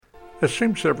It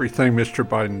seems everything Mr.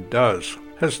 Biden does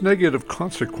has negative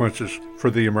consequences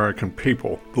for the American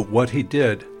people, but what he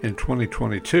did in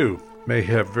 2022 may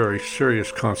have very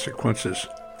serious consequences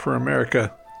for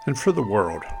America and for the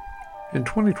world. In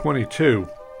 2022,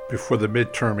 before the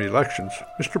midterm elections,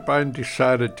 Mr. Biden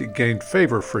decided to gain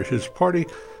favor for his party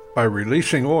by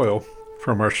releasing oil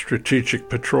from our strategic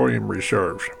petroleum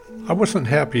reserves. I wasn't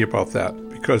happy about that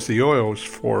because the oil was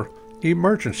for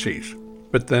emergencies.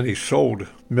 But then he sold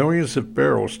millions of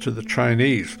barrels to the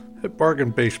Chinese at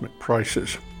bargain basement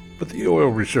prices. But the oil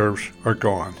reserves are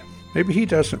gone. Maybe he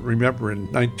doesn't remember in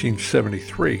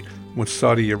 1973 when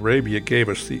Saudi Arabia gave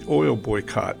us the oil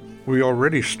boycott. We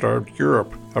already starved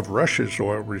Europe of Russia's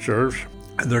oil reserves,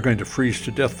 and they're going to freeze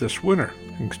to death this winter.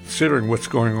 And considering what's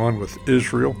going on with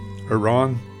Israel,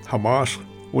 Iran, Hamas,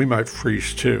 we might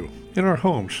freeze too in our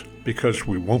homes because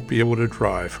we won't be able to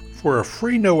drive. For a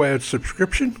free no-ad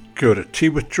subscription, go to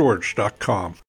teawithgeorge.com.